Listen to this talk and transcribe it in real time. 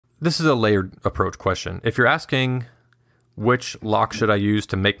this is a layered approach question. If you're asking which lock should I use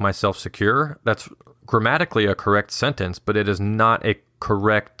to make myself secure, that's grammatically a correct sentence, but it is not a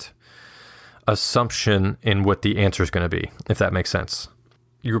correct assumption in what the answer is going to be, if that makes sense.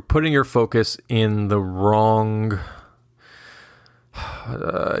 You're putting your focus in the wrong...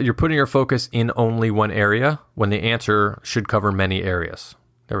 you're putting your focus in only one area when the answer should cover many areas.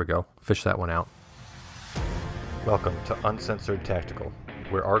 There we go. Fish that one out. Welcome to Uncensored Tactical,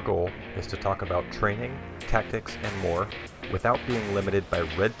 where our goal is to talk about training, tactics, and more without being limited by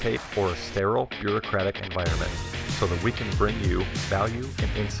red tape or a sterile, bureaucratic environment, so that we can bring you value and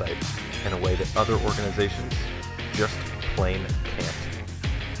insight in a way that other organizations just plain can't.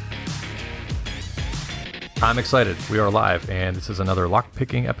 I'm excited. We are live, and this is another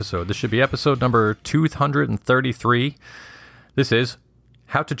lockpicking episode. This should be episode number 233. This is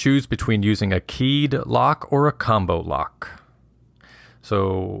how to choose between using a keyed lock or a combo lock.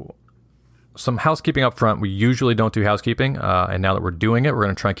 So, some housekeeping up front. We usually don't do housekeeping, and now that we're doing it, we're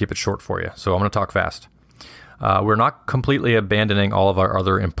going to try and keep it short for you. So I'm going to talk fast. We're not completely abandoning all of our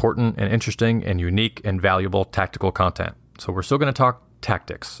other important and interesting and unique and valuable tactical content. So we're still going to talk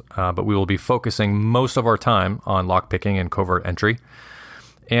tactics, but we will be focusing most of our time on lockpicking and covert entry.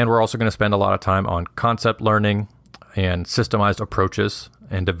 And we're also going to spend a lot of time on concept learning and systemized approaches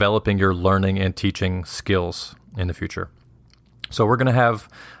and developing your learning and teaching skills in the future. So we're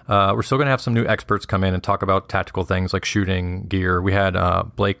still going to have some new experts come in and talk about tactical things like shooting gear. We had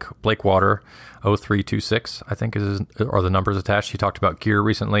Blake Water, 0326, I think are the numbers attached. He talked about gear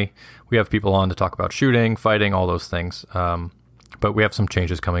recently. We have people on to talk about shooting, fighting, all those things. But we have some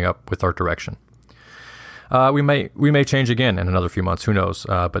changes coming up with our direction. We may change again in another few months. Who knows?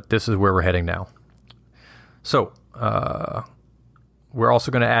 But this is where we're heading now. So we're also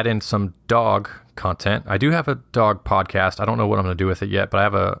going to add in some dog content. I do have a dog podcast. I don't know what I'm going to do with it yet, but I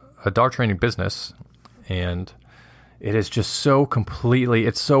have a dog training business, and it is just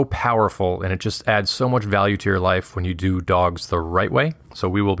it's so powerful, and it just adds so much value to your life when you do dogs the right way. So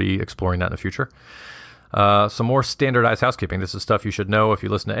we will be exploring that in the future. Some more standardized housekeeping. This is stuff you should know if you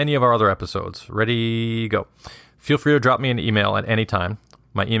listen to any of our other episodes. Ready, go. Feel free to drop me an email at any time.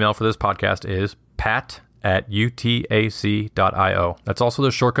 My email for this podcast is pat@utac.io. That's also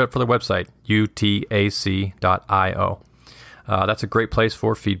the shortcut for the website, utac.io. That's a great place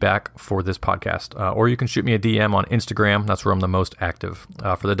for feedback for this podcast. Or you can shoot me a DM on Instagram. That's where I'm the most active.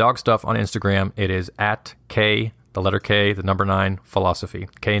 For the dog stuff on Instagram, it is at K, the letter K, the number 9, philosophy,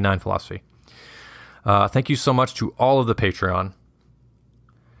 K9 philosophy. Thank you so much to all of the Patreon.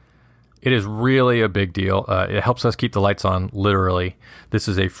 It is really a big deal. It helps us keep the lights on, literally. This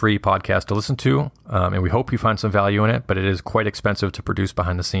is a free podcast to listen to, and we hope you find some value in it, but it is quite expensive to produce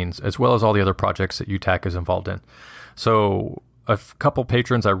behind the scenes, as well as all the other projects that UTAC is involved in. So a couple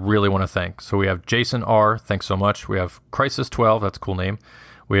patrons I really want to thank. So we have Jason R., thanks so much. We have Crisis12, that's a cool name.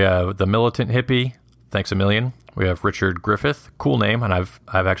 We have The Militant Hippie, thanks a million. We have Richard Griffith, cool name, and I've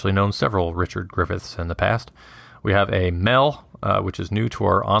actually known several Richard Griffiths in the past. We have a Mel, which is new to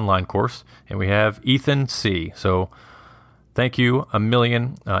our online course, and we have Ethan C. So thank you a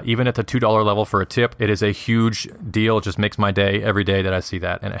million. Even at the $2 level for a tip, it is a huge deal. It just makes my day every day that I see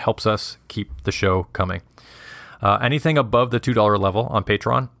that, and it helps us keep the show coming. Anything above the $2 level on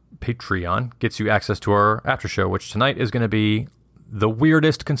Patreon gets you access to our after show, which tonight is going to be the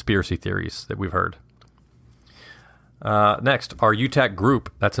weirdest conspiracy theories that we've heard. Next, our UTAC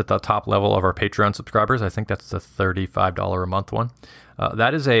group. That's at the top level of our Patreon subscribers. I think that's the $35 a month one.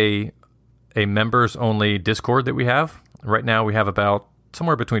 That is a members-only Discord that we have. Right now, we have about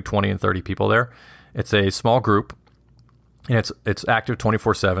somewhere between 20 and 30 people there. It's a small group, and it's active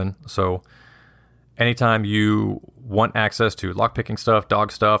 24/7. So anytime you want access to lockpicking stuff,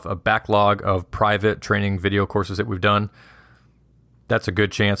 dog stuff, a backlog of private training video courses that we've done, that's a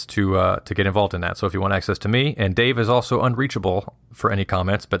good chance to get involved in that. So if you want access to me, and Dave is also unreachable for any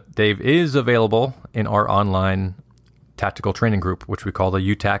comments, but Dave is available in our online tactical training group, which we call the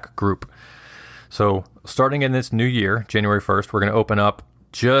UTAC group. So starting in this new year, January 1st, we're going to open up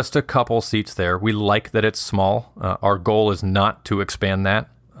just a couple seats there. We like that it's small. Our goal is not to expand that.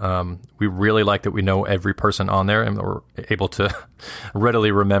 We really like that we know every person on there and we're able to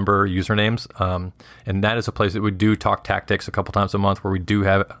readily remember usernames. And that is a place that we do talk tactics a couple times a month, where we do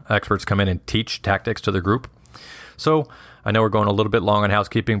have experts come in and teach tactics to the group. So I know we're going a little bit long on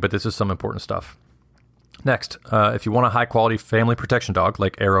housekeeping, but this is some important stuff. Next, if you want a high quality family protection dog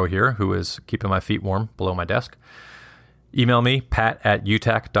like Arrow here, who is keeping my feet warm below my desk, email me,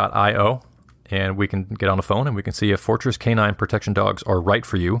 pat@utac.io. And we can get on the phone and we can see if Fortress Canine protection dogs are right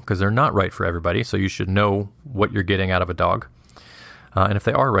for you, because they're not right for everybody. So you should know what you're getting out of a dog. And if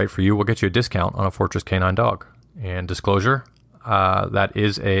they are right for you, we'll get you a discount on a Fortress Canine dog. And disclosure, that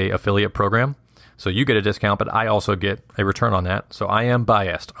is a affiliate program. So you get a discount, but I also get a return on that. So I am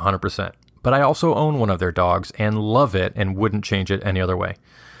biased 100%. But I also own one of their dogs and love it and wouldn't change it any other way.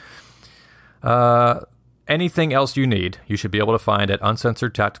 Anything else you need, you should be able to find at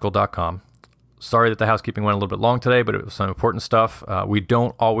uncensoredtactical.com. Sorry that the housekeeping went a little bit long today, but it was some important stuff. We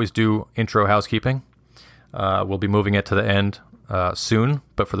don't always do intro housekeeping. We'll be moving it to the end soon,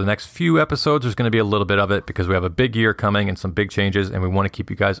 but for the next few episodes, there's going to be a little bit of it because we have a big year coming and some big changes, and we want to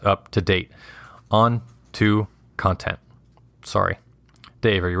keep you guys up to date. On to content. Sorry.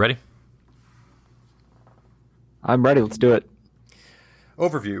 Dave, are you ready? I'm ready. Let's do it.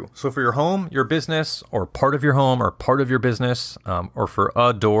 Overview. So for your home, your business, or part of your home, or part of your business, or for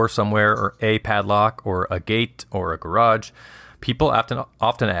a door somewhere, or a padlock, or a gate, or a garage, people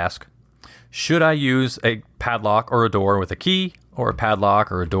often ask, should I use a padlock or a door with a key, or a padlock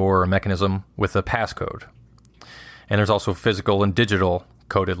or a door or a mechanism with a passcode? And there's also physical and digital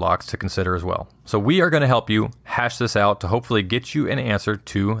coded locks to consider as well. So we are going to help you hash this out to hopefully get you an answer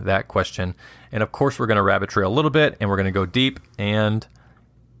to that question. And of course, we're going to rabbit trail a little bit, and we're going to go deep, and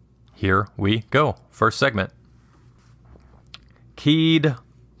here we go. First segment. Keyed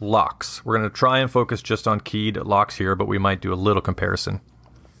locks. We're going to try and focus just on keyed locks here, but we might do a little comparison.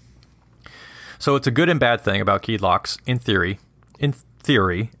 So it's a good and bad thing about keyed locks in theory,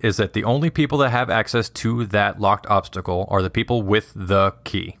 is that the only people that have access to that locked obstacle are the people with the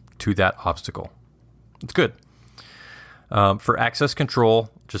key to that obstacle. It's good. For access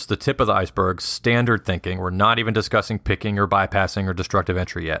control, just the tip of the iceberg, standard thinking. We're not even discussing picking or bypassing or destructive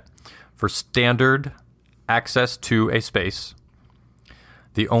entry yet. For standard access to a space,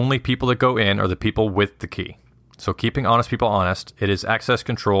 the only people that go in are the people with the key. So keeping honest people honest, it is access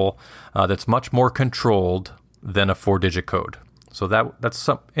control that's much more controlled than a 4-digit code. So that's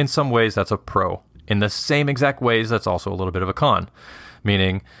in some ways, that's a pro. In the same exact ways, that's also a little bit of a con.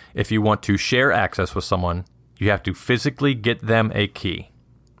 Meaning, if you want to share access with someone, you have to physically get them a key.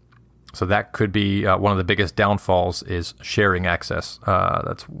 So that could be one of the biggest downfalls is sharing access.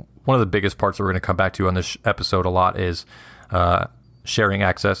 That's one of the biggest parts that we're going to come back to on this episode a lot is sharing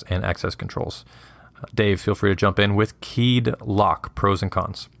access and access controls. Dave, feel free to jump in with keyed lock, pros and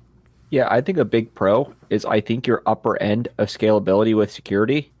cons. Yeah, I think a big pro is I think your upper end of scalability with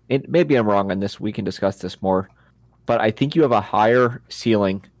security, and maybe I'm wrong on this, we can discuss this more, but I think you have a higher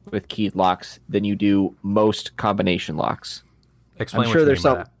ceiling with keyed locks than you do most combination locks. Explain what you mean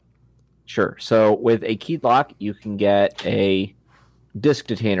by that. Sure. So with a keyed lock, you can get a disk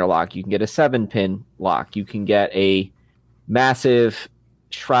detainer lock. You can get a 7-pin lock. You can get a massive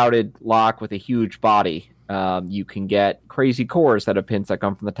shrouded lock with a huge body. You can get crazy cores that have pins that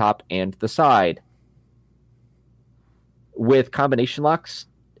come from the top and the side. With combination locks,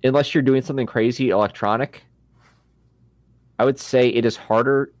 unless you're doing something crazy electronic, I would say it is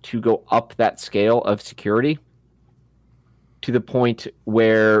harder to go up that scale of security to the point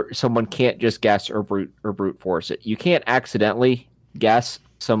where someone can't just guess or brute force it. You can't accidentally guess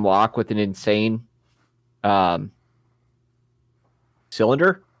some lock with an insane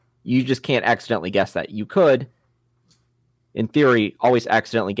cylinder. You just can't accidentally guess that. You could, in theory, always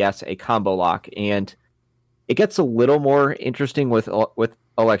accidentally guess a combo lock, and it gets a little more interesting with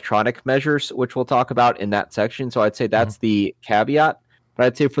electronic measures, which we'll talk about in that section. So I'd say that's the caveat. But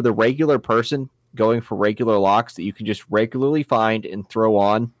I'd say for the regular person going for regular locks that you can just regularly find and throw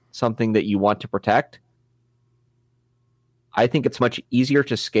on something that you want to protect, I think it's much easier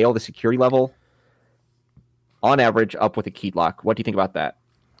to scale the security level on average up with a keyed lock. What do you think about that?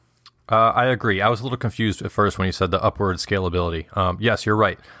 I agree. I was a little confused at first when you said the upward scalability. Yes, you're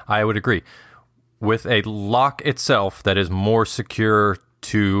right. I would agree. With a lock itself that is more secure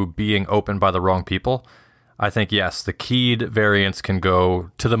to being opened by the wrong people, I think, yes, the keyed variants can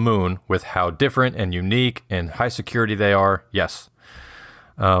go to the moon with how different and unique and high security they are. Yes.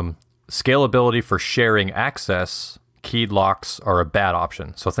 Scalability for sharing access, keyed locks are a bad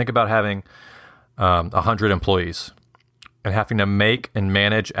option. So think about having 100 employees and having to make and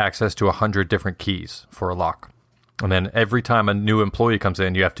manage access to 100 different keys for a lock. And then every time a new employee comes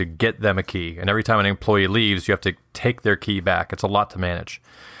in, you have to get them a key. And every time an employee leaves, you have to take their key back. It's a lot to manage.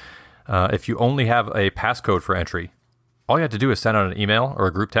 If you only have a passcode for entry, all you have to do is send out an email or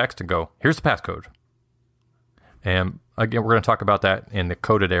a group text and go, here's the passcode. And again, we're going to talk about that in the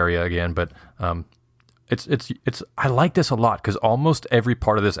coded area again, but it's I like this a lot because almost every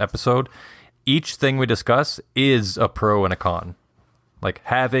part of this episode, each thing we discuss is a pro and a con. Like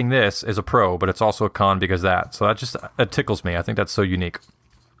having this is a pro, but it's also a con because that. So that tickles me. I think that's so unique.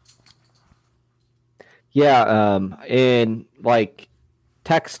 Yeah, and like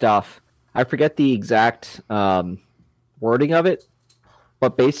tech stuff. I forget the exact wording of it,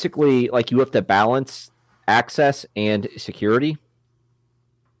 but basically, like, you have to balance access and security.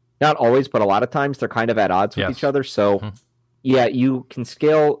 Not always, but a lot of times they're kind of at odds with each other. So, yeah, you can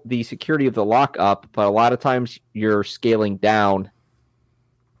scale the security of the lock up, but a lot of times you're scaling down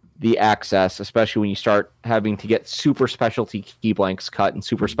the access, especially when you start having to get super specialty key blanks cut in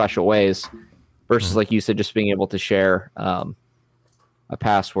super special ways versus, like you said, just being able to share a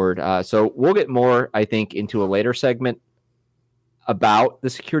password. So we'll get more, I think, into a later segment about the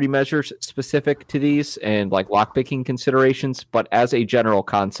security measures specific to these and like lockpicking considerations. But as a general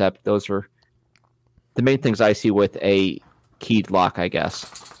concept, those are the main things I see with a keyed lock, I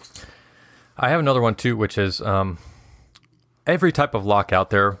guess. I have another one too, which is every type of lock out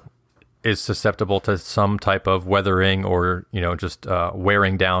there is susceptible to some type of weathering or, just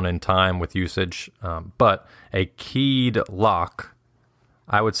wearing down in time with usage. But a keyed lock,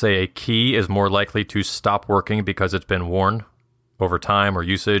 I would say a key is more likely to stop working because it's been worn over time or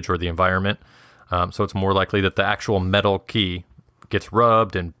usage or the environment. So it's more likely that the actual metal key gets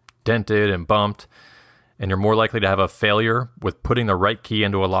rubbed and dented and bumped, and you're more likely to have a failure with putting the right key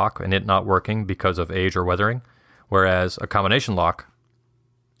into a lock and it not working because of age or weathering. Whereas a combination lock,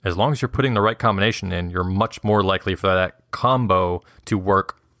 as long as you're putting the right combination in, you're much more likely for that combo to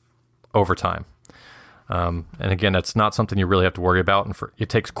work over time. And again, that's not something you really have to worry about. And it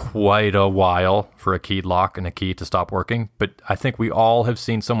takes quite a while for a keyed lock and a key to stop working. But I think we all have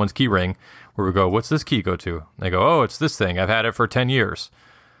seen someone's key ring where we go, what's this key go to? And they go, oh, it's this thing. I've had it for 10 years.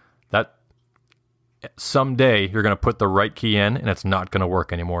 That someday you're going to put the right key in and it's not going to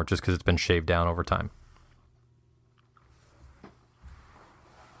work anymore just because it's been shaved down over time.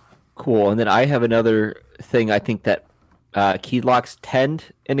 Cool. And then I have another thing I think that keyed locks tend,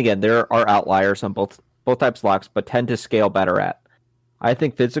 and again, there are outliers on both types of locks, but tend to scale better at. I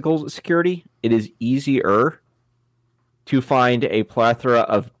think physical security, it is easier to find a plethora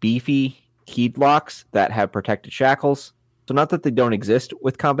of beefy keyed locks that have protected shackles. So not that they don't exist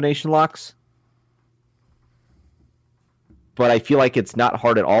with combination locks, but I feel like it's not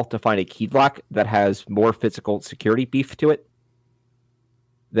hard at all to find a keyed lock that has more physical security beef to it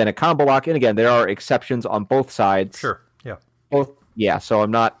than a combo lock. And again, there are exceptions on both sides. Sure. Yeah. Both. Yeah. So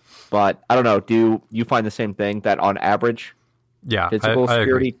I'm not, but I don't know. Do you find the same thing that on average, physical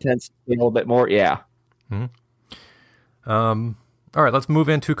security tends to be a little bit more? Yeah. Mm-hmm. All right, let's move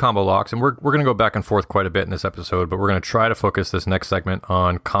into combo locks. And we're going to go back and forth quite a bit in this episode, but we're going to try to focus this next segment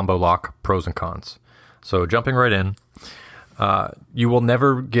on combo lock pros and cons. So jumping right in, you will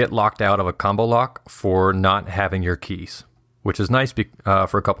never get locked out of a combo lock for not having your keys, which is nice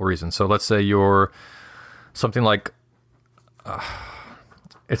for a couple reasons. So let's say you're something like,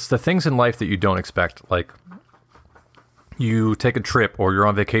 it's the things in life that you don't expect. Like you take a trip or you're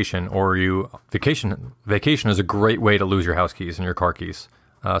on vacation or vacation is a great way to lose your house keys and your car keys,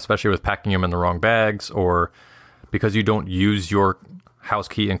 especially with packing them in the wrong bags or because you don't use your house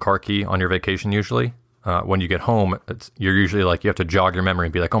key and car key on your vacation usually. When you get home, you're usually like, you have to jog your memory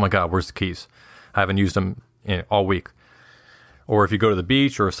and be like, oh my God, where's the keys? I haven't used them all week. Or if you go to the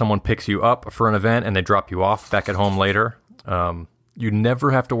beach or if someone picks you up for an event and they drop you off back at home later, you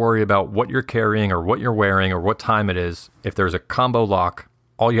never have to worry about what you're carrying or what you're wearing or what time it is. If there's a combo lock,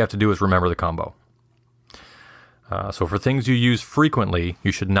 all you have to do is remember the combo. So for things you use frequently,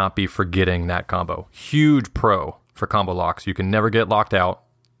 you should not be forgetting that combo. Huge pro for combo locks. You can never get locked out.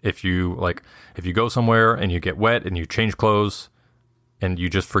 If you go somewhere and you get wet and you change clothes and you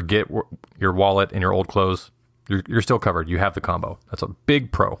just forget your wallet and your old clothes, you're still covered. You have the combo. That's a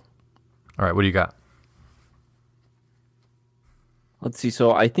big pro. All right, what do you got? Let's see.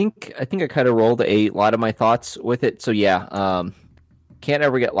 So I think I kind of rolled a lot of my thoughts with it. So yeah, can't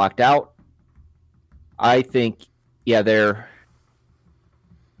ever get locked out. I think, yeah, they're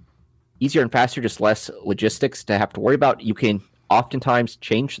easier and faster, just less logistics to have to worry about. You can oftentimes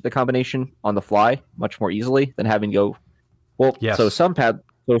change the combination on the fly much more easily than having to go. Well, yes. So some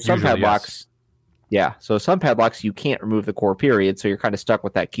padlocks, yeah. So some padlocks you can't remove the core period, so you're kind of stuck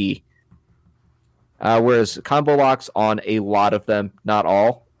with that key. Whereas combo locks on a lot of them, not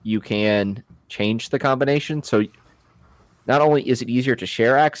all, you can change the combination. So not only is it easier to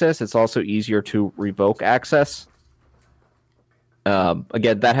share access, it's also easier to revoke access.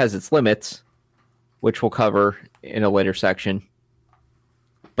 Again, that has its limits, which we'll cover in a later section.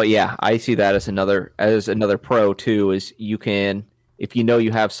 But yeah, I see that as another pro too, is you can, if you know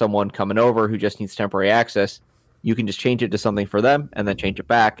you have someone coming over who just needs temporary access, you can just change it to something for them and then change it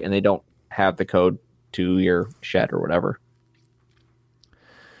back, and they don't have the code to your shed or whatever.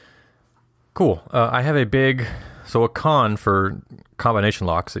 Cool. I have a big So a con for combination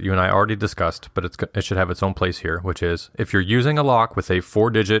locks that you and I already discussed, but it should have its own place here, which is if you're using a lock with a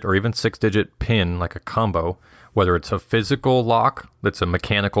 4-digit or even 6-digit pin, like a combo, whether it's a physical lock that's a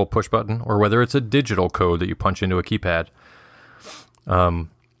mechanical push button or whether it's a digital code that you punch into a keypad,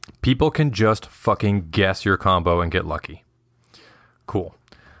 people can just fucking guess your combo and get lucky. Cool.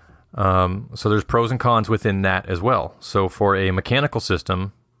 So there's pros and cons within that as well. So for a mechanical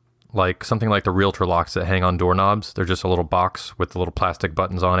system, like something like the Realtor locks that hang on doorknobs, they're just a little box with the little plastic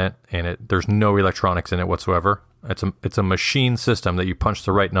buttons on it, and there's no electronics in it whatsoever. It's a machine system that you punch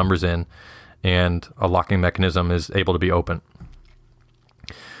the right numbers in, and a locking mechanism is able to be open.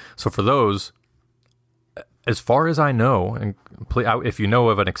 So for those, as far as I know, and if you know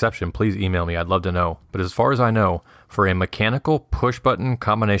of an exception, please email me. I'd love to know. But as far as I know, for a mechanical push-button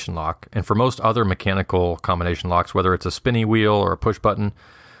combination lock, and for most other mechanical combination locks, whether it's a spinny wheel or a push-button,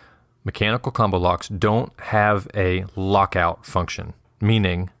 mechanical combo locks don't have a lockout function,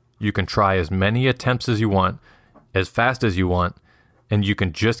 meaning you can try as many attempts as you want, as fast as you want, and you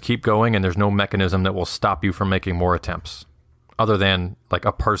can just keep going, and there's no mechanism that will stop you from making more attempts, other than like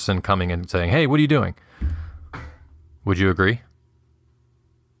a person coming and saying, "Hey, what are you doing?" Would you agree?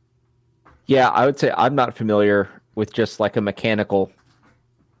 Yeah, I would say I'm not familiar with just like a mechanical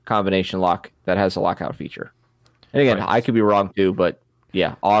combination lock that has a lockout feature. And again, Right. I could be wrong too, but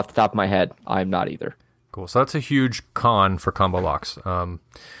yeah, off the top of my head, I'm not either. Cool. So that's a huge con for combo locks.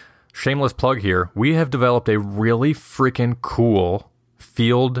 Shameless plug here. We have developed a really freaking cool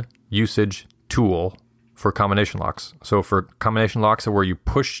field usage tool for combination locks. So for combination locks where you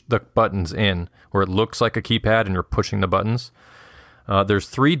push the buttons in, where it looks like a keypad and you're pushing the buttons, there's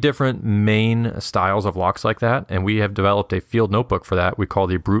 3 different main styles of locks like that, and we have developed a field notebook for that. We call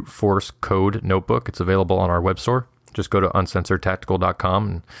the Brute Force Code Notebook. It's available on our web store. Just go to uncensoredtactical.com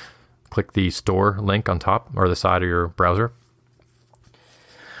and click the store link on top or the side of your browser.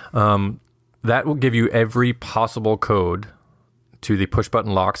 That will give you every possible code to the push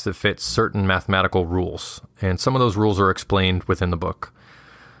button locks that fit certain mathematical rules. And some of those rules are explained within the book.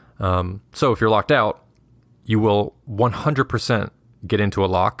 So if you're locked out, you will 100% get into a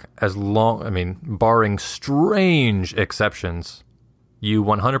lock barring strange exceptions, you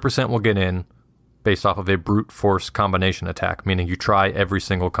 100% will get in based off of a brute force combination attack, meaning you try every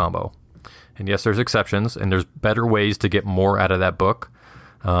single combo. And yes, there's exceptions, and there's better ways to get more out of that book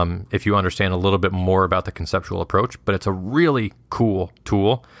if you understand a little bit more about the conceptual approach. But it's a really cool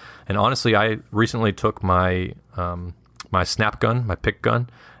tool. And honestly, I recently took my my snap gun, my pick gun,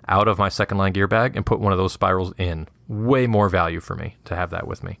 out of my second line gear bag and put one of those spirals in. Way more value for me to have that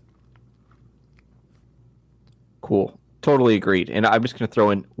with me. Cool. Totally agreed. And I'm just going to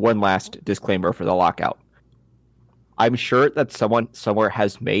throw in one last disclaimer for the lockout. I'm sure that someone somewhere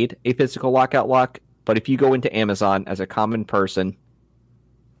has made a physical lockout lock, but if you go into Amazon as a common person,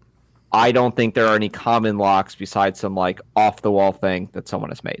 I don't think there are any common locks besides some like off the wall thing that someone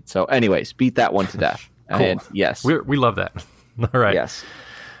has made. So anyways, beat that one to death. Cool. And yes. We love that. All right. Yes.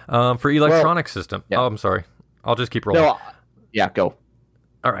 For electronic system. Yeah. Oh, I'm sorry. I'll just keep rolling. No, yeah, go.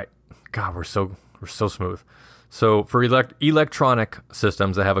 All right. God, we're so smooth. So for electronic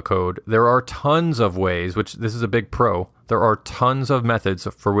systems that have a code, there are tons of ways, which this is a big pro. There are tons of methods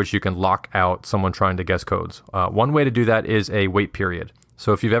for which you can lock out someone trying to guess codes. One way to do that is a wait period.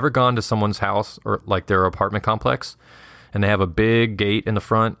 So if you've ever gone to someone's house or like their apartment complex and they have a big gate in the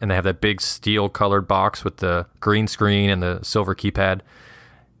front and they have that big steel colored box with the green screen and the silver keypad,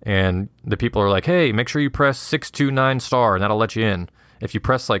 and the people are like, hey, make sure you press 629 star and that'll let you in. If you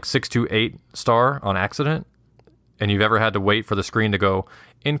press like 628 star on accident, and you've ever had to wait for the screen to go,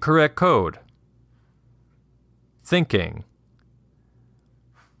 incorrect code. Thinking.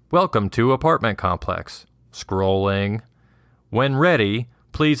 Welcome to apartment complex. Scrolling. When ready,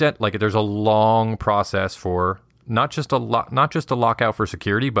 please like there's a long process for not just a lockout for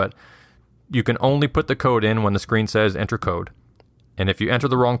security, but you can only put the code in when the screen says enter code. And if you enter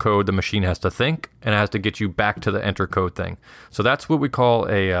the wrong code, the machine has to think and it has to get you back to the enter code thing. So that's what we call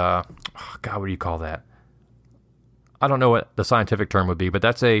a what do you call that? I don't know what the scientific term would be, but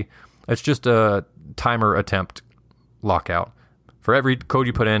it's just a timer attempt lockout. For every code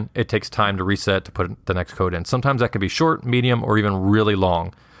you put in, it takes time to reset to put the next code in. Sometimes that can be short, medium, or even really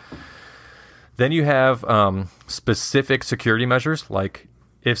long. Then you have specific security measures, like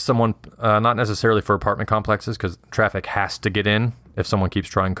if someone, not necessarily for apartment complexes, because traffic has to get in if someone keeps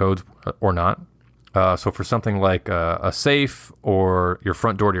trying codes or not. So for something like a safe or your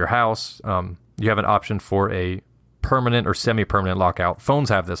front door to your house, you have an option for a permanent or semi-permanent lockout. Phones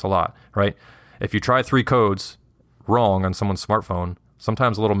have this a lot, right? If you try 3 codes wrong on someone's smartphone,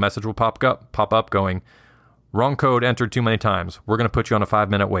 sometimes a little message will pop up going, Wrong code entered too many times. We're going to put you on a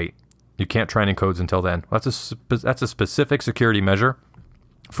 5-minute wait. You can't try any codes until then. That's a specific security measure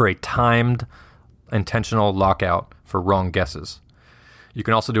for a timed intentional lockout for wrong guesses. You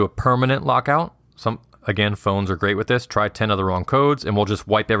can also do a permanent lockout. Again, phones are great with this. Try 10 of the wrong codes and we'll just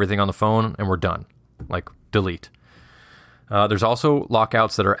wipe everything on the phone and we're done. Like delete. There's also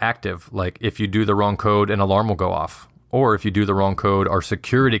lockouts that are active, like if you do the wrong code, an alarm will go off. Or if you do the wrong code, our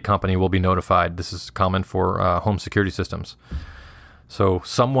security company will be notified. This is common for home security systems. So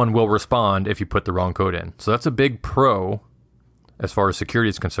someone will respond if you put the wrong code in. So that's a big pro as far as security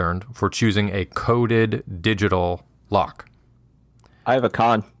is concerned for choosing a coded digital lock. I have a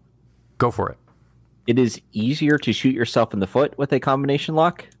con. Go for it. It is easier to shoot yourself in the foot with a combination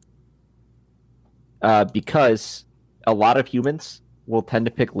lock because a lot of humans will tend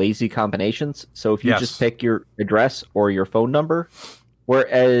to pick lazy combinations. So if you just pick your address or your phone number,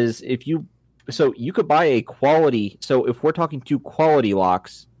 whereas so you could buy a quality. So if we're talking two quality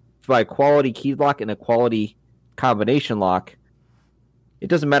locks, buy a quality key lock and a quality combination lock, it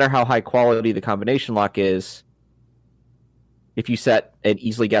doesn't matter how high quality the combination lock is if you set an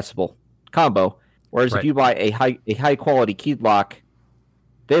easily guessable combo. Whereas if you buy a high quality keyed lock,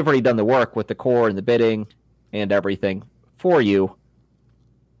 they've already done the work with the core and the bitting and everything for you.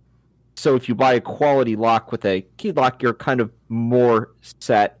 So if you buy a quality lock with a keyed lock, you're kind of more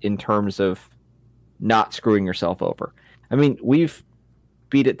set in terms of not screwing yourself over. I mean, we've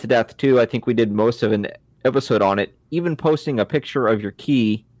beat it to death too. I think we did most of an episode on it. Even posting a picture of your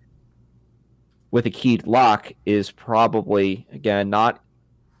key with a keyed lock is probably, again, not,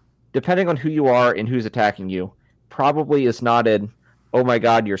 depending on who you are and who's attacking you, probably is not an, oh my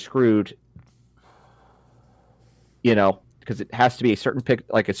God, you're screwed, because it has to be a certain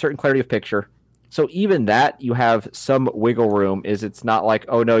a certain clarity of picture. So even that, you have some wiggle room. It's not like,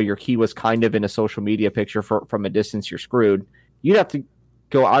 oh no, your key was kind of in a social media picture from a distance, you're screwed. You'd have to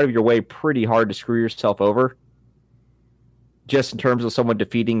go out of your way pretty hard to screw yourself over, just in terms of someone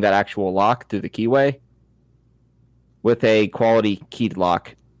defeating that actual lock through the keyway with a quality keyed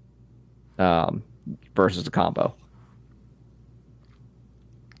lock versus a combo.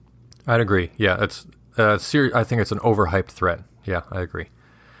 I'd agree. Yeah, it's I think it's an overhyped threat. Yeah, I agree.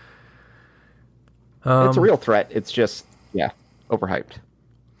 It's a real threat. It's just, overhyped.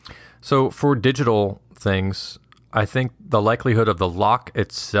 So for digital things, I think the likelihood of the lock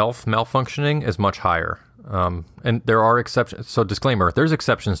itself malfunctioning is much higher. And there are exceptions. So disclaimer, there's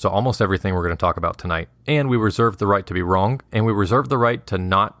exceptions to almost everything we're going to talk about tonight. And we reserve the right to be wrong. And we reserve the right to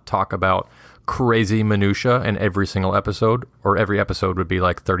not talk about crazy minutia in every single episode, or every episode would be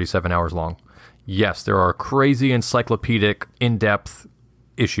like 37 hours long. Yes, there are crazy encyclopedic, in-depth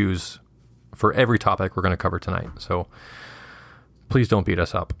issues for every topic we're going to cover tonight. So please don't beat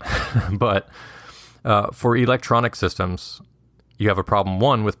us up. But for electronic systems, you have a problem,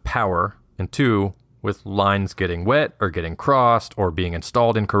 one, with power, and two, with lines getting wet or getting crossed or being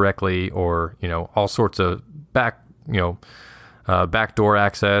installed incorrectly, or, all sorts of backdoor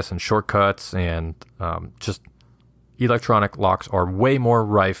access and shortcuts, and just electronic locks are way more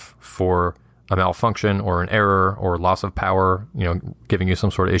rife for a malfunction or an error or loss of power, giving you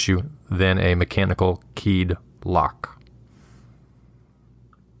some sort of issue than a mechanical keyed lock.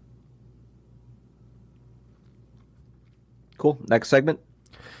 Cool. Next segment.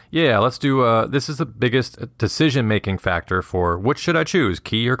 Yeah, let's do, this is the biggest decision-making factor for which should I choose,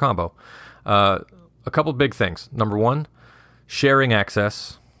 key or combo. A couple big things. Number one, sharing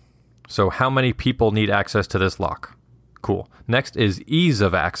access. So how many people need access to this lock? Cool. Next is ease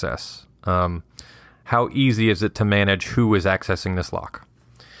of access. How easy is it to manage who is accessing this lock?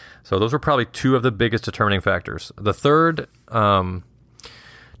 So those are probably two of the biggest determining factors. The third,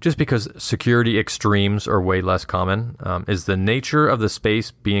 just because security extremes are way less common, is the nature of the space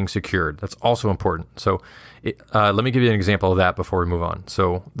being secured. That's also important. So let me give you an example of that before we move on.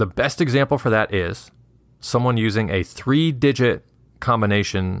 So the best example for that is someone using a 3-digit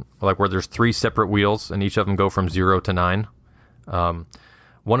combination, like where there's 3 separate wheels and each of them go from 0 to 9.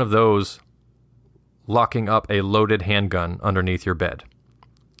 One of those locking up a loaded handgun underneath your bed.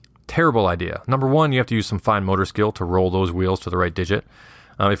 Terrible idea. Number one, you have to use some fine motor skill to roll those wheels to the right digit.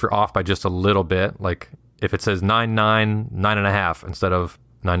 If you're off by just a little bit, like if it says 9.5 instead of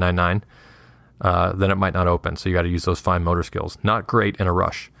 999, then it might not open. So you got to use those fine motor skills. Not great in a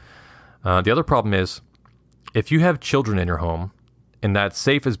rush. The other problem is if you have children in your home and that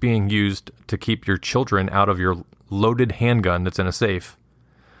safe is being used to keep your children out of your loaded handgun that's in a safe,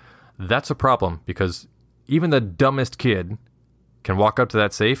 that's a problem, because even the dumbest kid can walk up to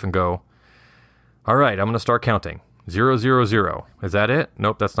that safe and go, all right, I'm going to start counting. 000. Is that it?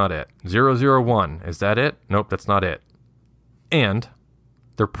 Nope, that's not it. 001. Is that it? Nope, that's not it. And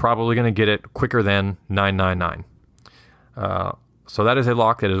they're probably going to get it quicker than 999. So that is a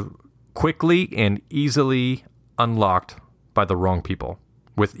lock that is quickly and easily unlocked by the wrong people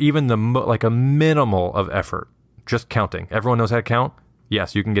with even like a minimal of effort. Just counting. Everyone knows how to count?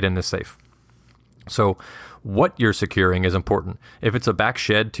 Yes, you can get in this safe. So what you're securing is important. If it's a back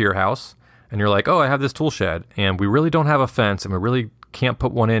shed to your house and you're like, oh, I have this tool shed and we really don't have a fence and we really can't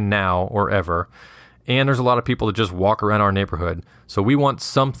put one in now or ever. And there's a lot of people that just walk around our neighborhood. So we want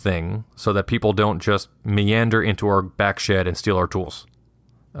something so that people don't just meander into our back shed and steal our tools.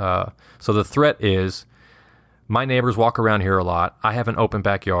 So the threat is my neighbors walk around here a lot. I have an open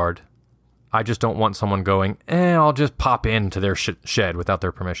backyard. I just don't want someone going, I'll just pop into their shed without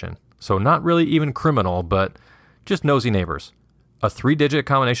their permission. So not really even criminal, but just nosy neighbors. A 3-digit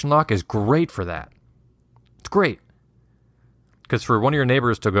combination lock is great for that. It's great. Because for one of your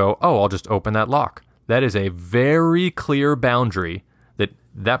neighbors to go, I'll just open that lock. That is a very clear boundary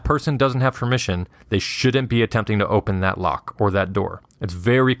that person doesn't have permission. They shouldn't be attempting to open that lock or that door. It's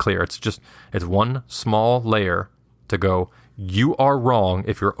very clear. It's one small layer to go, you are wrong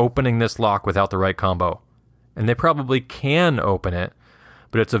if you're opening this lock without the right combo. And they probably can open it,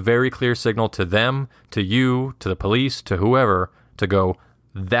 but it's a very clear signal to them, to you, to the police, to whoever, to go,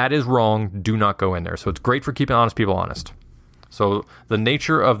 that is wrong, do not go in there. So it's great for keeping honest people honest. So the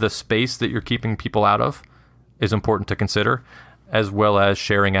nature of the space that you're keeping people out of is important to consider, as well as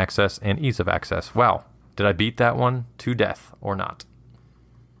sharing access and ease of access. Wow, did I beat that one to death or not?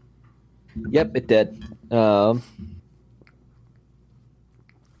 Yep, it did.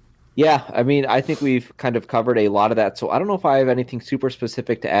 Yeah, I mean, I think we've kind of covered a lot of that. So I don't know if I have anything super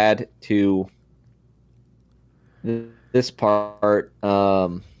specific to add to this part.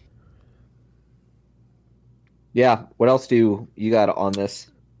 Yeah, what else do you got on this?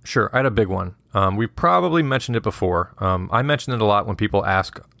 Sure, I had a big one. We probably mentioned it before. I mentioned it a lot when people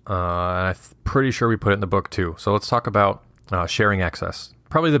ask, and I'm pretty sure we put it in the book too. So let's talk about sharing access.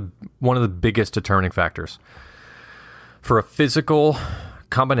 Probably one of the biggest determining factors. For a physical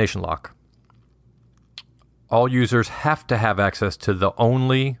combination lock, all users have to have access to the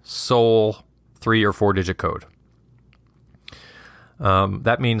only sole 3 or 4-digit code.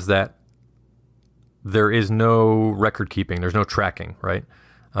 That means that there is no record keeping. There's no tracking, right?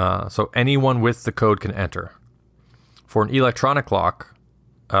 So anyone with the code can enter. For an electronic lock,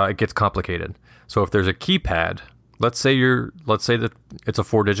 it gets complicated. So if there's a keypad, let's say that it's a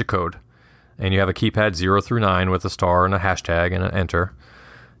 4-digit code, and you have a keypad 0 through 9 with a star and a hashtag and an enter.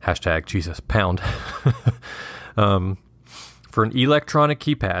 Hashtag, Jesus, pound. For an electronic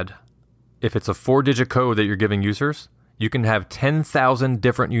keypad, if it's a 4-digit code that you're giving users, you can have 10,000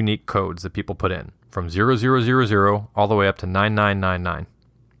 different unique codes that people put in, from 0000 all the way up to 9999.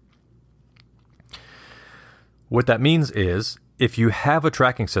 What that means is, if you have a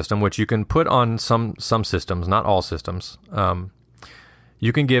tracking system, which you can put on some systems, not all systems,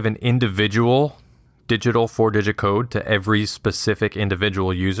 you can give an individual digital 4-digit code to every specific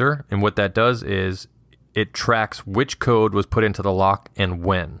individual user. And what that does is it tracks which code was put into the lock and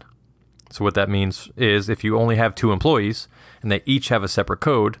when. So what that means is if you only have 2 employees and they each have a separate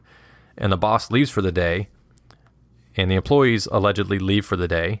code and the boss leaves for the day and the employees allegedly leave for the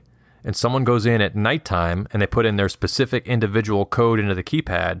day and someone goes in at nighttime and they put in their specific individual code into the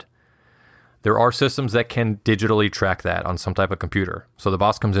keypad, there are systems that can digitally track that on some type of computer. So the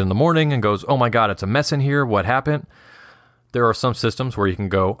boss comes in the morning and goes, oh my God, it's a mess in here. What happened? There are some systems where you can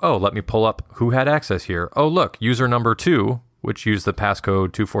go, let me pull up who had access here. Oh, look, user number 2, which used the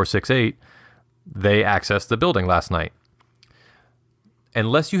passcode 2468, they accessed the building last night.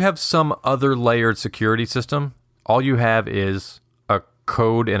 Unless you have some other layered security system, all you have is a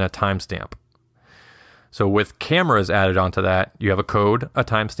code and a timestamp. So with cameras added onto that, you have a code, a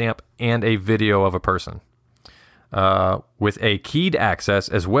timestamp, and a video of a person. With a keyed access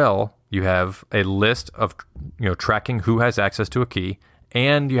as well, you have a list of tracking who has access to a key,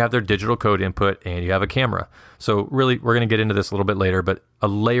 and you have their digital code input, and you have a camera. So really, we're going to get into this a little bit later, but a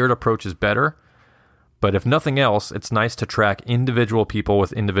layered approach is better. But if nothing else, it's nice to track individual people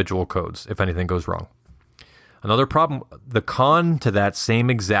with individual codes if anything goes wrong. Another problem, the con to that same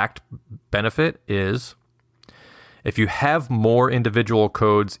exact benefit is if you have more individual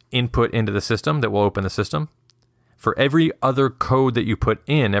codes input into the system that will open the system, for every other code that you put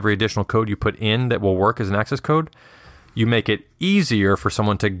in, every additional code you put in that will work as an access code, you make it easier for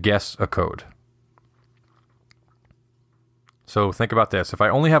someone to guess a code. So think about this. If I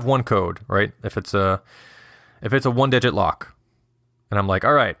only have one code, right? If it's a 1-digit lock, and I'm like,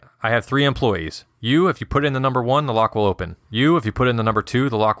 all right, I have 3 employees. You, if you put in the number 1, the lock will open. You, if you put in the number 2,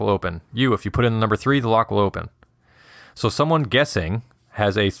 the lock will open. You, if you put in the number 3, the lock will open. So someone guessing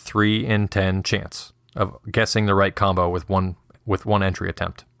has a 3 in 10 chance of guessing the right combo with one entry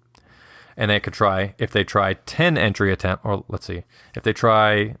attempt. And they could try, if they try 10 entry attempt, or let's see, if they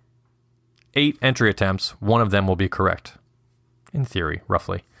try 8 entry attempts, one of them will be correct. In theory,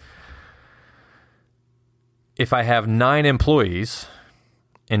 roughly. If I have 9 employees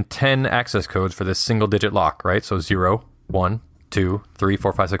and 10 access codes for this single digit lock, right? So 0, 1, 2, 3,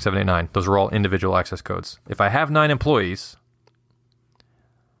 4, 5, 6, 7, 8, 9. Those are all individual access codes. If I have 9 employees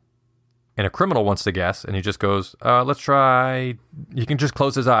and a criminal wants to guess and he just goes, let's try, he can just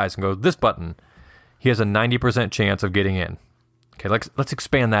close his eyes and go, this button. He has a 90% chance of getting in. Okay, let's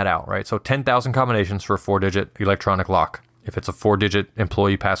expand that out, right? So 10,000 combinations for a 4-digit electronic lock if it's a 4-digit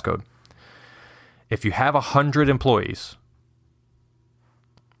employee passcode. If you have 100 employees,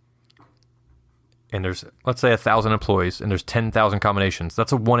 and there's, let's say, 1,000 employees, and there's 10,000 combinations,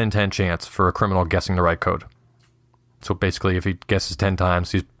 that's a 1 in 10 chance for a criminal guessing the right code. So basically, if he guesses 10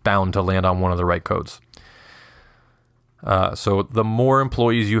 times, he's bound to land on one of the right codes. So the more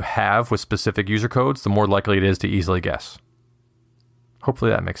employees you have with specific user codes, the more likely it is to easily guess.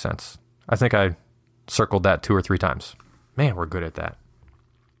 Hopefully that makes sense. I think I circled that 2 or 3 times. Man, we're good at that.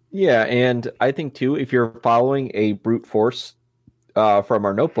 Yeah, and I think, too, if you're following a brute force from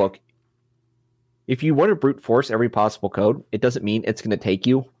our notebook, if you want to brute force every possible code, it doesn't mean it's going to take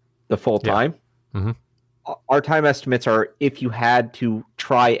you the full time. Mm-hmm. Our time estimates are if you had to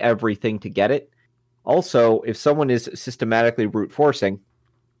try everything to get it. Also, if someone is systematically brute forcing,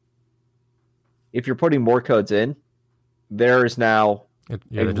 if you're putting more codes in, there is now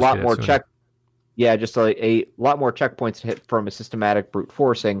a lot more just a lot more checkpoints to hit from a systematic brute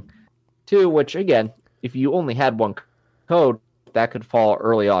forcing, too, which, again, if you only had one code, that could fall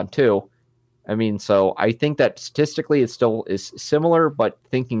early on, too. I mean, so I think that statistically it still is similar, but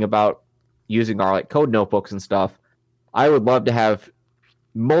thinking about using our code notebooks and stuff, I would love to have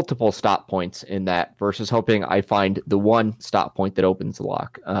multiple stop points in that versus hoping I find the one stop point that opens the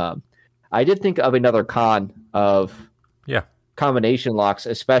lock. I did think of another con of combination locks,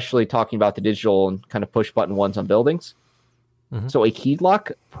 especially talking about the digital and kind of push button ones on buildings. Mm-hmm. So a keyed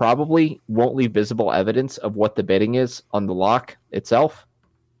lock probably won't leave visible evidence of what the bidding is on the lock itself.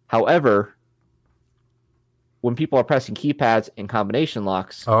 However, when people are pressing keypads in combination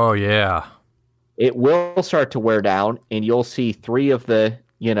locks, it will start to wear down, and you'll see 3 of the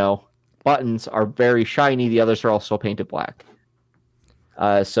buttons are very shiny. The others are also painted black.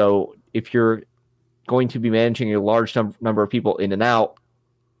 So if you're going to be managing a large number of people in and out,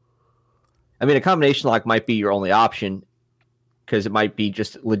 I mean, a combination lock might be your only option because it might be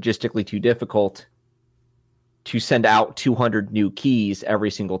just logistically too difficult to send out 200 new keys every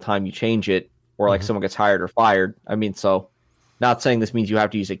single time you change it, or like someone gets hired or fired. I mean, so not saying this means you have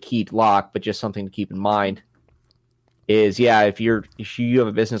to use a keyed lock, but just something to keep in mind is, if you have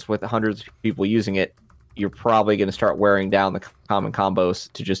a business with hundreds of people using it, you're probably going to start wearing down the common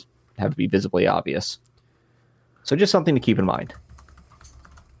combos to just have to be visibly obvious. So just something to keep in mind.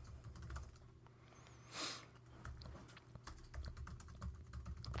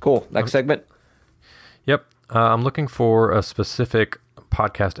 Cool. Next segment. Yep. I'm looking for a specific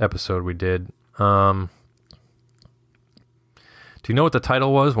podcast episode we did. Do you know what the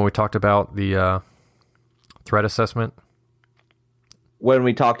title was when we talked about the threat assessment? When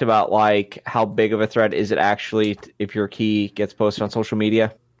we talked about like how big of a threat is it actually if your key gets posted on social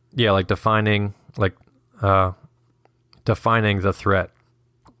media? Yeah, like defining the threat.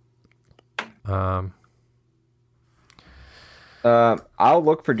 I'll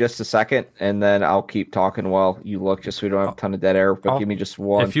look for just a second, and then I'll keep talking while you look, just so we don't have a ton of dead air. But give me just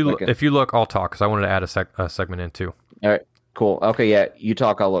one second. If you look, I'll talk, because I wanted to add a segment in too. All right, cool. Okay, yeah, you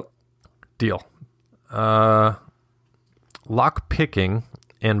talk, I'll look. Deal. Lock picking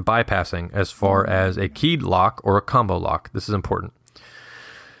and bypassing as far as a keyed lock or a combo lock. This is important.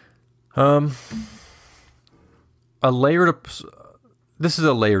 This is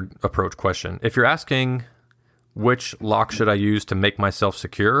a layered approach question. If you're asking which lock should I use to make myself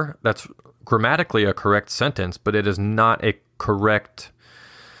secure, that's grammatically a correct sentence, but it is not a correct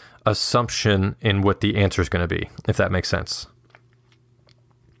assumption in what the answer is going to be, if that makes sense.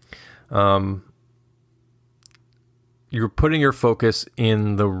 You're putting your focus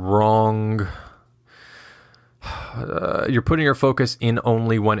in the wrong... you're putting your focus in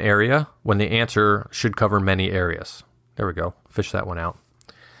only one area when the answer should cover many areas. There we go. Fish that one out.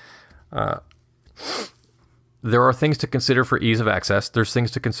 There are things to consider for ease of access. There's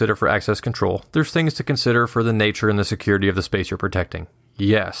things to consider for access control. There's things to consider for the nature and the security of the space you're protecting.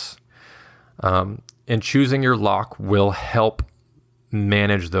 Yes. And choosing your lock will help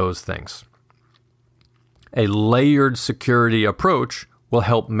manage those things. A layered security approach will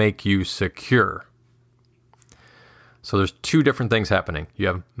help make you secure. So there's two different things happening. You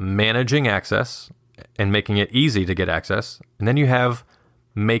have managing access and making it easy to get access, and then you have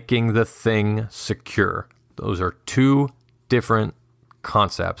making the thing secure. Those are two different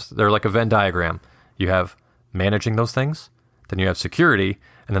concepts. They're like a Venn diagram. You have managing those things, then you have security,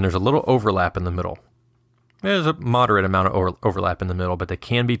 and then there's a little overlap in the middle. There's a moderate amount of overlap in the middle, but they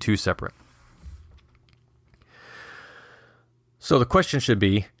can be two separate. So the question should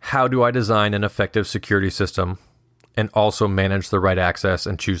be, how do I design an effective security system and also manage the right access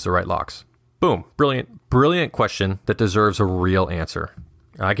and choose the right locks? Boom. Brilliant question that deserves a real answer.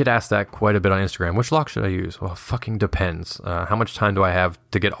 I get asked that quite a bit on Instagram. Which lock should I use? Well, it fucking depends. How much time do I have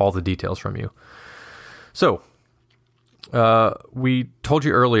to get all the details from you? So, we told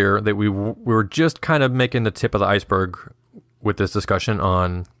you earlier that we were just kind of making the tip of the iceberg with this discussion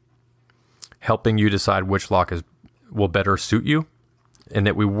on helping you decide which lock will better suit you, and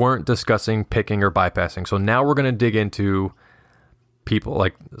that we weren't discussing picking or bypassing. So now we're going to dig into people,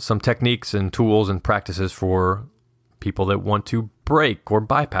 like some techniques and tools and practices for people that want to break or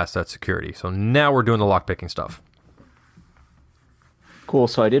bypass that security. So now we're doing the lockpicking stuff. Cool.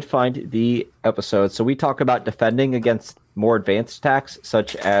 So I did find the episode. So we talk about defending against more advanced attacks,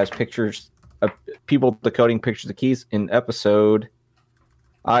 such as people decoding pictures of keys in episode.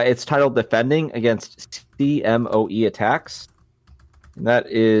 It's titled Defending Against CMOE Attacks. And that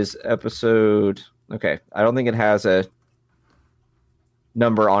is episode... Okay, I don't think it has a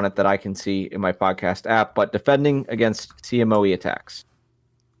number on it that I can see in my podcast app, but Defending Against CMOE Attacks.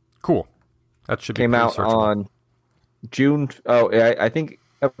 Cool. That should be came out searchable. On June... I think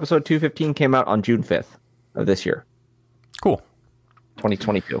episode 215 came out on June 5th of this year. Cool.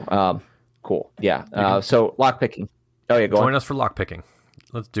 2022. Cool. Yeah. So lockpicking. Oh, yeah, go on. Join us for lockpicking.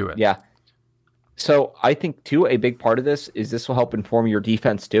 Let's do it. Yeah. So I think, too, a big part of this will help inform your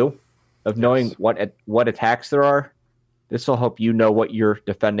defense, too, of knowing what attacks there are. This will help you know what you're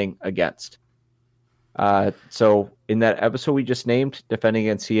defending against. So in that episode we just named, Defending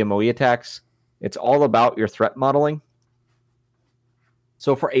Against CMOE Attacks, it's all about your threat modeling.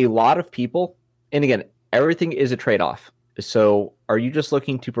 So for a lot of people, and again, everything is a trade-off. So are you just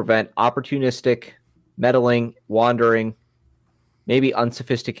looking to prevent opportunistic meddling, wandering, maybe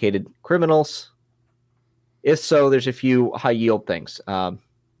unsophisticated criminals? If so, there's a few high-yield things.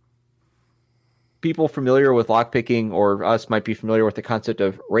 People familiar with lockpicking or us might be familiar with the concept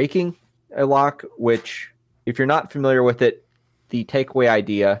of raking a lock, which, if you're not familiar with it, the takeaway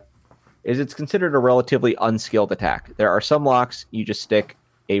idea is it's considered a relatively unskilled attack. There are some locks you just stick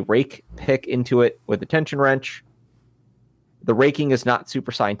a rake pick into it with a tension wrench. The raking is not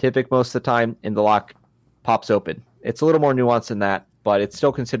super scientific most of the time, and the lock pops open. It's a little more nuanced than that, but it's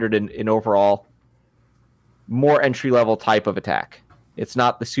still considered an overall more entry-level type of attack. It's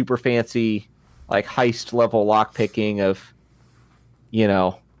not the super fancy, like, heist-level lock-picking of,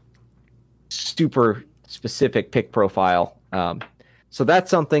 super specific pick profile. So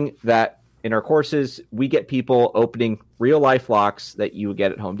that's something that in our courses, we get people opening real-life locks that you would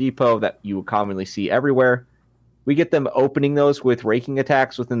get at Home Depot, that you would commonly see everywhere. We get them opening those with raking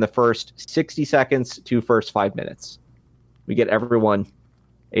attacks within the first 60 seconds to first 5 minutes. We get everyone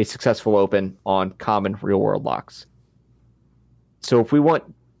a successful open on common real-world locks. So if we want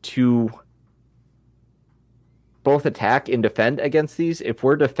to both attack and defend against these, if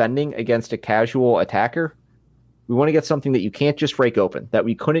we're defending against a casual attacker, we want to get something that you can't just rake open, that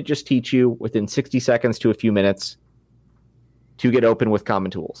we couldn't just teach you within 60 seconds to a few minutes to get open with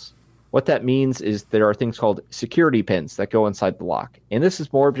common tools. What that means is there are things called security pins that go inside the lock. And this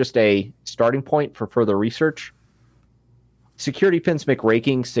is more of just a starting point for further research. Security pins make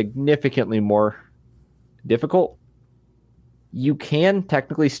raking significantly more difficult. You can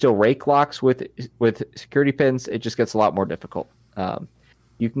technically still rake locks with security pins. It just gets a lot more difficult.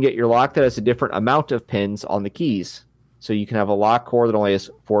 You can get your lock that has a different amount of pins on the keys. So you can have a lock core that only has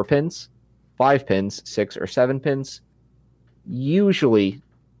 4 pins, 5 pins, 6 or 7 pins. Usually,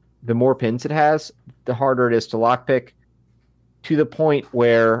 the more pins it has, the harder it is to lockpick, to the point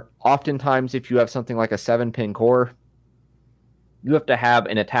where oftentimes if you have something like a 7-pin core, you have to have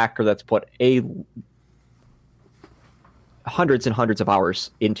an attacker that's put hundreds and hundreds of hours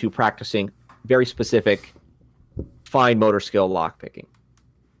into practicing very specific fine motor skill lockpicking.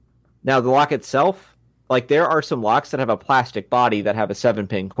 Now, the lock itself, like, there are some locks that have a plastic body that have a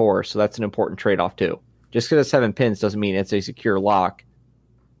 7-pin core, so that's an important trade-off too. Just because it's 7 pins doesn't mean it's a secure lock.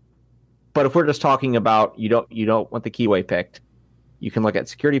 But if we're just talking about you don't want the keyway picked, You can look at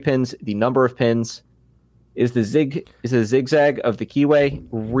security pins, the number of pins. Is the zigzag of the keyway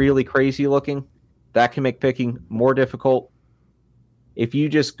really crazy looking? That can make picking more difficult. If you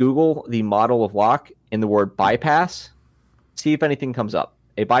just Google the model of lock and the word bypass, see if anything comes up.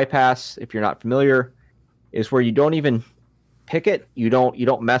 A bypass, if you're not familiar, is where you don't even pick it. You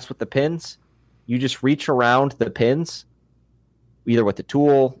don't mess with the pins. You just reach around the pins, either with the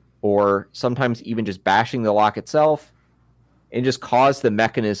tool or sometimes even just bashing the lock itself, and just cause the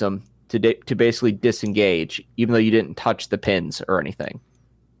mechanism to basically disengage, even though you didn't touch the pins or anything.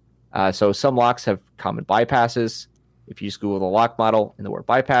 So some locks have common bypasses. If you just Google the lock model and the word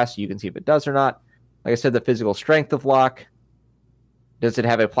bypass, you can see if it does or not. Like I said, the physical strength of lock. Does it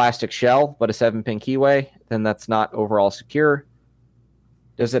have a plastic shell but a 7-pin keyway? Then that's not overall secure.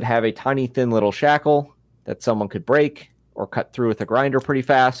 Does it have a tiny, thin little shackle that someone could break or cut through with a grinder pretty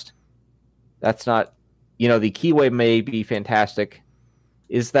fast? That's not, the keyway may be fantastic.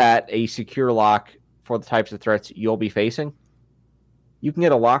 Is that a secure lock for the types of threats you'll be facing? You can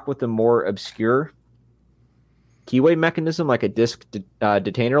get a lock with a more obscure keyway mechanism, like a disk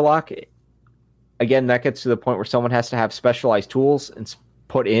detainer lock. Again, that gets to the point where someone has to have specialized tools and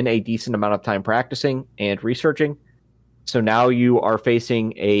put in a decent amount of time practicing and researching. So now you are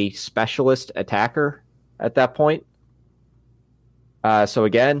facing a specialist attacker at that point. So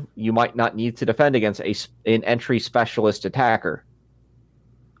again, you might not need to defend against an entry specialist attacker.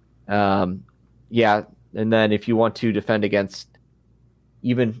 Yeah, and then if you want to defend against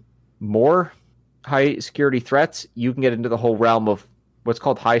even more high security threats, you can get into the whole realm of what's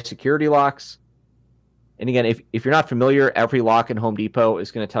called high security locks. And again, if you're not familiar, every lock in Home Depot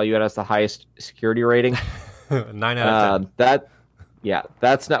is going to tell you it has the highest security rating. 9 out of 10.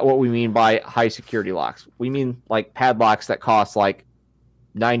 That's not what we mean by high security locks. We mean like padlocks that cost like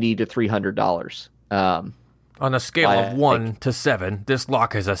 $90 to $300. On a scale of 1 to 7, this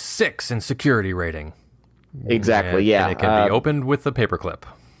lock has a 6 in security rating. Exactly, yeah. And it can be opened with a paperclip.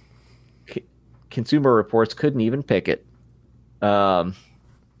 Consumer Reports couldn't even pick it.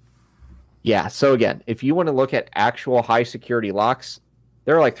 Yeah, so again, if you want to look at actual high security locks,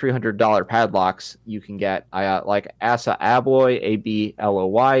 there are like $300 padlocks you can get. Like ASA Abloy,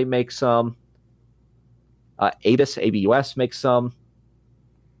 ABLOY makes some. ABUS makes some.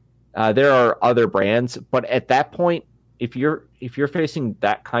 There are other brands, but at that point, if you're facing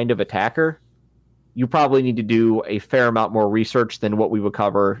that kind of attacker, you probably need to do a fair amount more research than what we would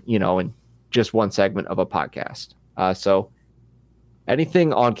cover, in just one segment of a podcast. So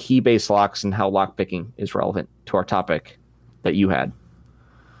anything on key-based locks and how lock picking is relevant to our topic that you had?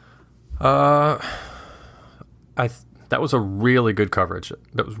 That was a really good coverage.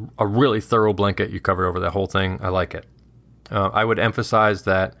 That was a really thorough blanket you covered over that whole thing. I like it. I would emphasize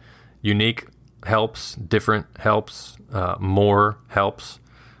that unique helps, different helps, more helps.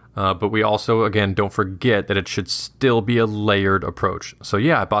 But we also, again, don't forget that it should still be a layered approach. So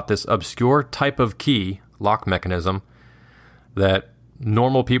yeah, I bought this obscure type of key lock mechanism that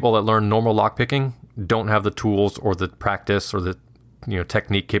normal people that learn normal lock picking don't have the tools or the practice or the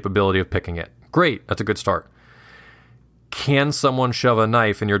technique capability of picking it. Great, that's a good start. Can someone shove a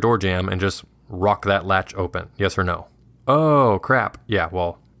knife in your door jamb and just rock that latch open? Yes or no? Oh, crap. Yeah,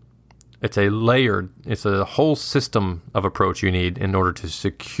 well, it's a whole system of approach you need in order to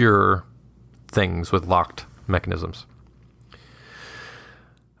secure things with locked mechanisms.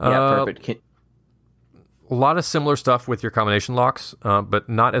 Yeah, perfect. A lot of similar stuff with your combination locks, but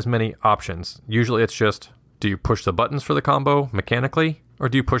not as many options. Usually it's just, do you push the buttons for the combo mechanically, or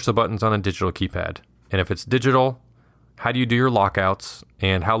do you push the buttons on a digital keypad? And if it's digital, how do you do your lockouts,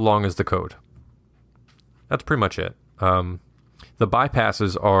 and how long is the code? That's pretty much it. The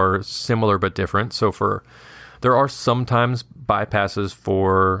bypasses are similar but different. So there are sometimes bypasses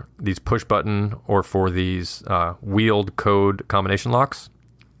for these push button or for these wheeled code combination locks.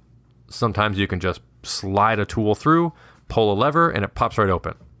 Sometimes you can just slide a tool through, pull a lever, and it pops right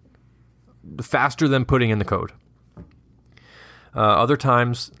open. Faster than putting in the code. Other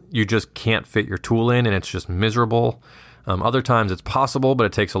times you just can't fit your tool in and it's just miserable. Other times it's possible, but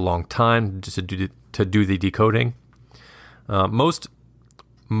it takes a long time to do the decoding. Most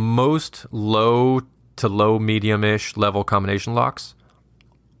low to low medium-ish level combination locks,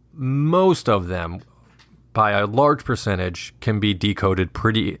 most of them, by a large percentage, can be decoded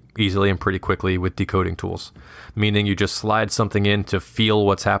pretty easily and pretty quickly with decoding tools. Meaning you just slide something in to feel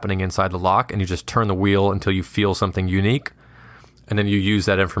what's happening inside the lock, and you just turn the wheel until you feel something unique, and then you use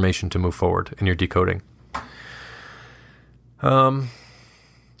that information to move forward in your decoding.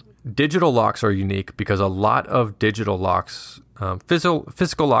 Digital locks are unique because a lot of digital locks,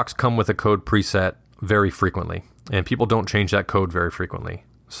 physical locks come with a code preset very frequently. and people don't change that code very frequently.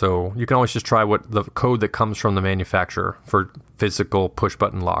 So you can always just try what the code that comes from the manufacturer for physical push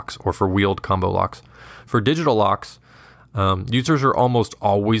button locks or for wheeled combo locks. For digital locks, users are almost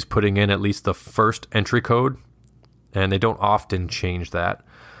always putting in at least the first entry code, and they don't often change that.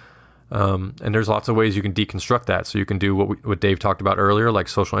 And there's lots of ways you can deconstruct that. So you can do what Dave talked about earlier, like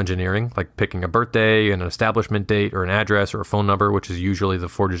social engineering, like picking a birthday and an establishment date or an address or a phone number, which is usually the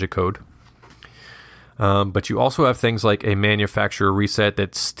 4-digit code. But you also have things like a manufacturer reset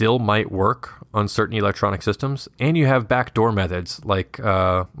that still might work on certain electronic systems, and you have backdoor methods like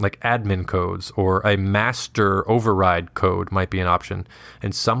admin codes, or a master override code might be an option.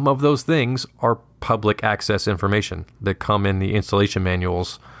 And some of those things are public access information that come in the installation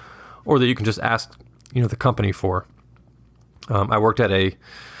manuals, or that you can just ask the company for. I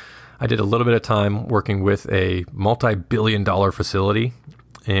did a little bit of time working with a multi-billion-dollar facility.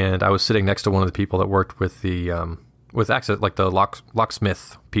 And I was sitting next to one of the people that worked with the with access, like the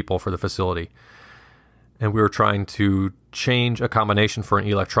locksmith people for the facility. And we were trying to change a combination for an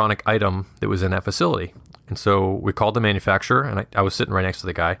electronic item that was in that facility. And so we called the manufacturer, and I was sitting right next to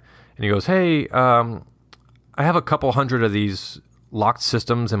the guy. And he goes, "Hey, I have a couple hundred of these locked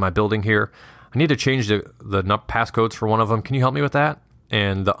systems in my building here. I need to change the passcodes for one of them. Can you help me with that?"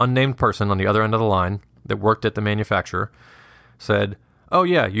 And the unnamed person on the other end of the line that worked at the manufacturer said, "Oh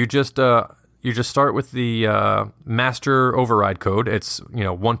yeah, you just start with the master override code. It's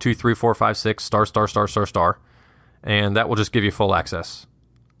 1 2 3 4 5 6 star star star star star, and that will just give you full access."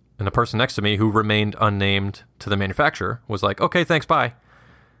 And the person next to me, who remained unnamed to the manufacturer, was like, "Okay, thanks, bye."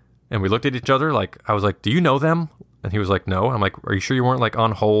 And we looked at each other like, I was like, "Do you know them?" And he was like, "No." I'm like, "Are you sure you weren't like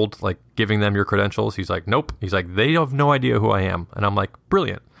on hold, like giving them your credentials?" He's like, "Nope." He's like, "They have no idea who I am." And I'm like,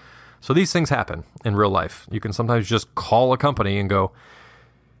 "Brilliant." So these things happen in real life. You can sometimes just call a company and go,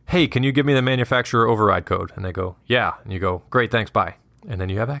 "Hey, can you give me the manufacturer override code?" And they go, "Yeah." And you go, "Great, thanks, bye." And then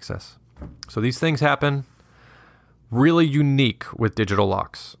you have access. So these things happen, really unique with digital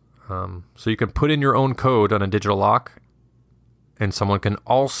locks. So you can put in your own code on a digital lock, and someone can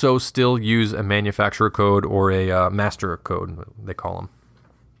also still use a manufacturer code or a master code, they call them.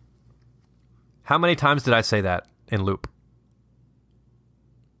 How many times did I say that in loop?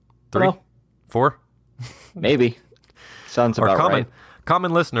 3? Well, 4? Maybe. Sounds about right.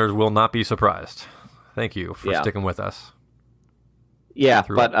 Common listeners will not be surprised. Thank you for sticking with us. Yeah,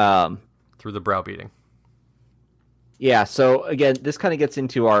 through the browbeating. Yeah, so again, this kind of gets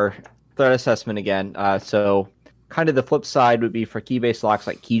into our threat assessment again. So kind of the flip side would be for key-based locks,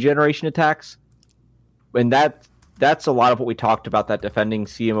 like key generation attacks. And that's a lot of what we talked about that defending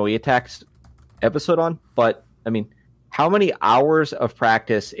CMOE attacks episode on. But I mean, how many hours of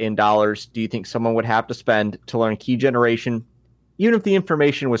practice in dollars do you think someone would have to spend to learn key generation? Even if the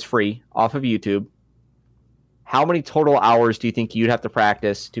information was free off of YouTube, how many total hours do you think you'd have to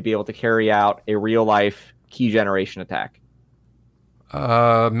practice to be able to carry out a real-life key generation attack?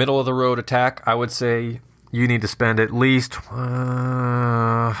 Middle of the road attack, I would say you need to spend at least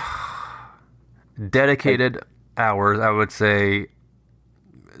dedicated hours. I would say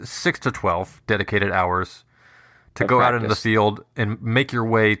 6 to 12 dedicated hours to go out into the field and make your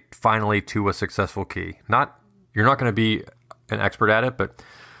way finally to a successful key. You're not going to be an expert at it, but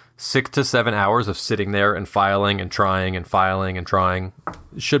 6 to 7 hours of sitting there and filing and trying and filing and trying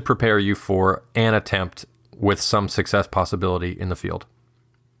should prepare you for an attempt with some success possibility in the field.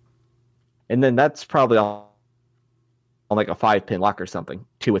 And then that's probably on like a 5-pin lock or something,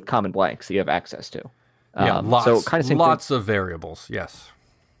 too, with common blanks that you have access to. Yeah, lots of variables, yes.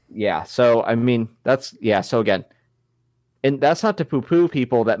 Yeah, so I mean, so again, and that's not to poo-poo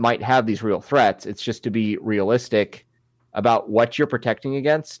people that might have these real threats. It's just to be realistic about what you're protecting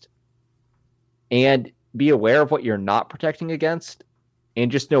against and be aware of what you're not protecting against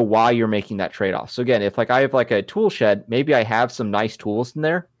and just know why you're making that trade-off. So again, if I have like a tool shed, maybe I have some nice tools in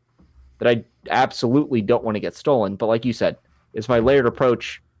there that I absolutely don't want to get stolen. But like you said, is my layered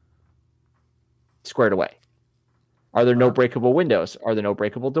approach squared away? Are there no breakable windows? Are there no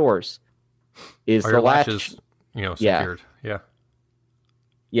breakable doors? Is the latch secured? Yeah.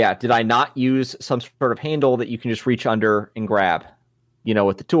 Yeah. Did I not use some sort of handle that you can just reach under and grab?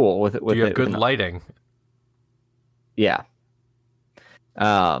 With the tool. Do you have good lighting? Yeah.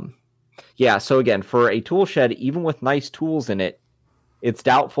 So again, for a tool shed, even with nice tools in it, it's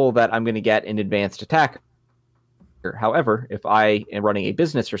doubtful that I'm going to get an advanced attack. However, if I am running a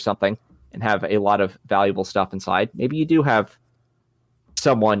business or something and have a lot of valuable stuff inside, maybe you do have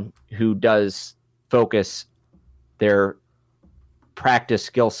someone who does focus their practice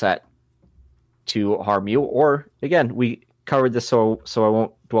skill set to harm you. Or again, we covered this, so I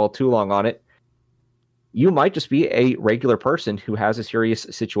won't dwell too long on it. you might just be a regular person who has a serious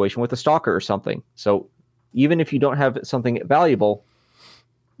situation with a stalker or something. So even if you don't have something valuable,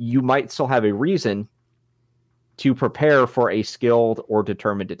 you might still have a reason to prepare for a skilled or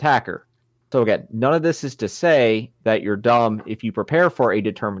determined attacker. So again, none of this is to say that you're dumb if you prepare for a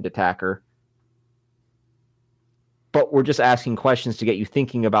determined attacker, but we're just asking questions to get you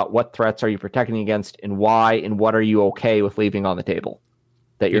thinking about what threats are you protecting against and why, and what are you okay with leaving on the table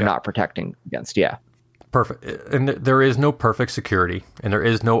that you're not protecting against. Yeah. Perfect. And there is no perfect security, and there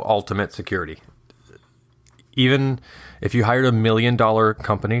is no ultimate security. Even if you hired $1 million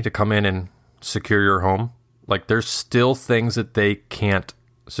company to come in and secure your home, like there's still things that they can't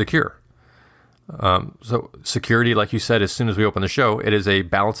secure. So security, like you said, as soon as we open the show, it is a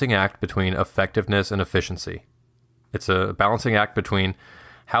balancing act between effectiveness and efficiency. It's a balancing act between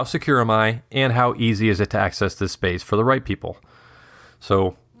how secure am I and how easy is it to access this space for the right people.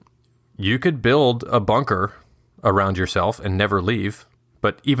 So you could build a bunker around yourself and never leave.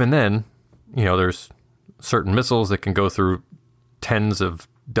 But even then, there's certain missiles that can go through tens of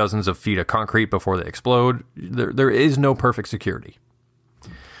dozens of feet of concrete before they explode. There is no perfect security.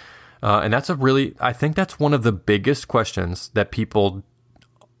 And I think that's one of the biggest questions that people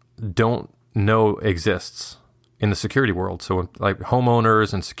don't know exists in the security world. So like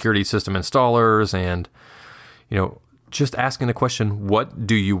homeowners and security system installers and, just asking the question, what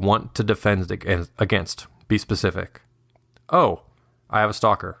do you want to defend against? Be specific. Oh, I have a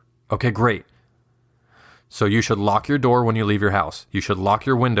stalker. Okay, great. So you should lock your door when you leave your house. You should lock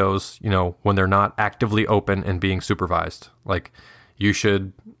your windows, when they're not actively open and being supervised. Like you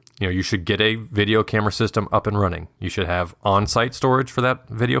should get a video camera system up and running. You should have on-site storage for that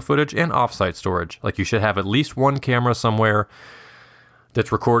video footage and off-site storage. Like you should have at least one camera somewhere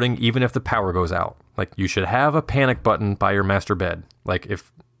that's recording even if the power goes out. Like you should have a panic button by your master bed.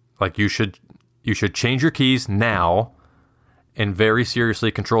 You should change your keys now and very seriously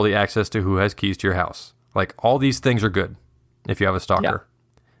control the access to who has keys to your house. Like all these things are good if you have a stalker.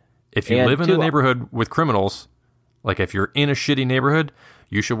 Yeah. If you live in a neighborhood with criminals, like if you're in a shitty neighborhood,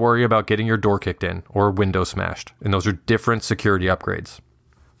 you should worry about getting your door kicked in or window smashed. And those are different security upgrades.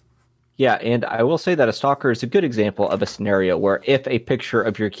 Yeah, and I will say that a stalker is a good example of a scenario where if a picture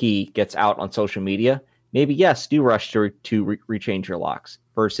of your key gets out on social media, maybe, yes, do rush to rechange your locks.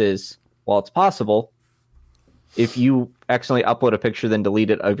 Versus, while it's possible, if you accidentally upload a picture, then delete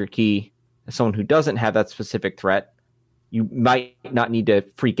it of your key, as someone who doesn't have that specific threat, you might not need to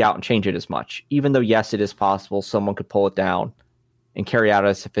freak out and change it as much. Even though, yes, it is possible someone could pull it down and carry out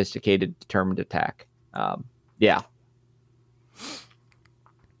a sophisticated, determined attack. Yeah.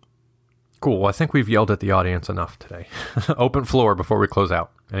 Cool. I think we've yelled at the audience enough today. Open floor before we close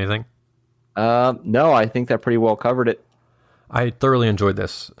out. Anything? No, I think that pretty well covered it. I thoroughly enjoyed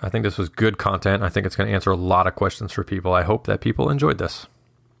this. I think this was good content. I think it's going to answer a lot of questions for people. I hope that people enjoyed this.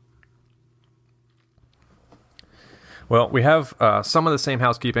 Well, we have some of the same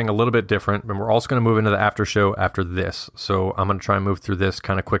housekeeping, a little bit different, and we're also going to move into the after show after this. So I'm going to try and move through this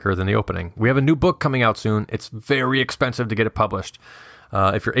kind of quicker than the opening. We have a new book coming out soon. It's very expensive to get it published.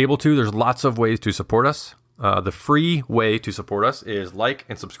 If you're able to, there's lots of ways to support us. The free way to support us is like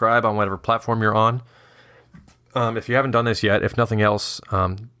and subscribe on whatever platform you're on. If you haven't done this yet, if nothing else,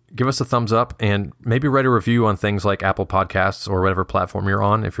 give us a thumbs up and maybe write a review on things like Apple Podcasts or whatever platform you're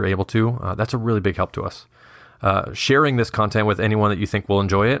on if you're able to. That's a really big help to us. Sharing this content with anyone that you think will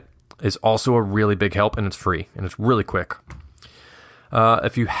enjoy it is also a really big help, and it's free and it's really quick.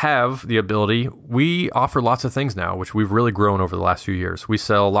 If you have the ability, we offer lots of things now, which we've really grown over the last few years. We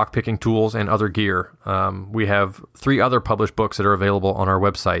sell lockpicking tools and other gear. We have 3 other published books that are available on our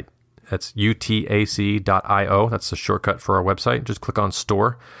website. That's utac.io. That's the shortcut for our website. Just click on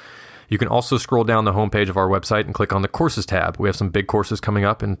store. You can also scroll down the homepage of our website and click on the courses tab. We have some big courses coming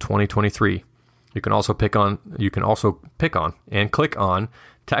up in 2023. You can also pick on and click on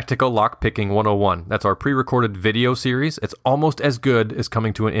Tactical Lockpicking 101. That's our pre-recorded video series. It's almost as good as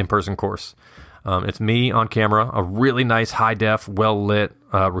coming to an in-person course. It's me on camera, a really nice high-def, well-lit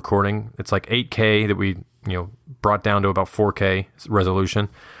recording. It's like 8K that we brought down to about 4K resolution.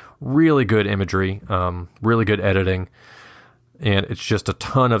 Really good imagery, really good editing, and it's just a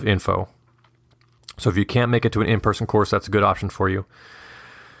ton of info. So if you can't make it to an in-person course, that's a good option for you.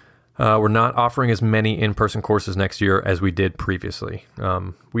 We're not offering as many in-person courses next year as we did previously.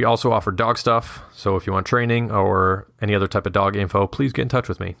 We also offer dog stuff, so if you want training or any other type of dog info, please get in touch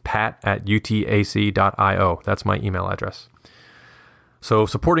with me, pat@utac.io. That's my email address. So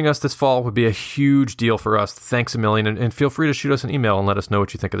supporting us this fall would be a huge deal for us. Thanks a million, and feel free to shoot us an email and let us know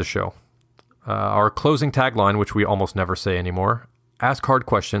what you think of the show. Our closing tagline, which we almost never say anymore, ask hard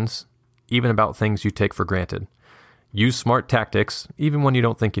questions, even about things you take for granted. Use smart tactics, even when you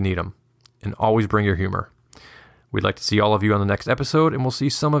don't think you need them. And always bring your humor. We'd like to see all of you on the next episode, and we'll see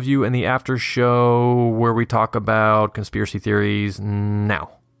some of you in the after show where we talk about conspiracy theories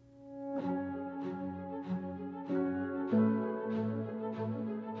now.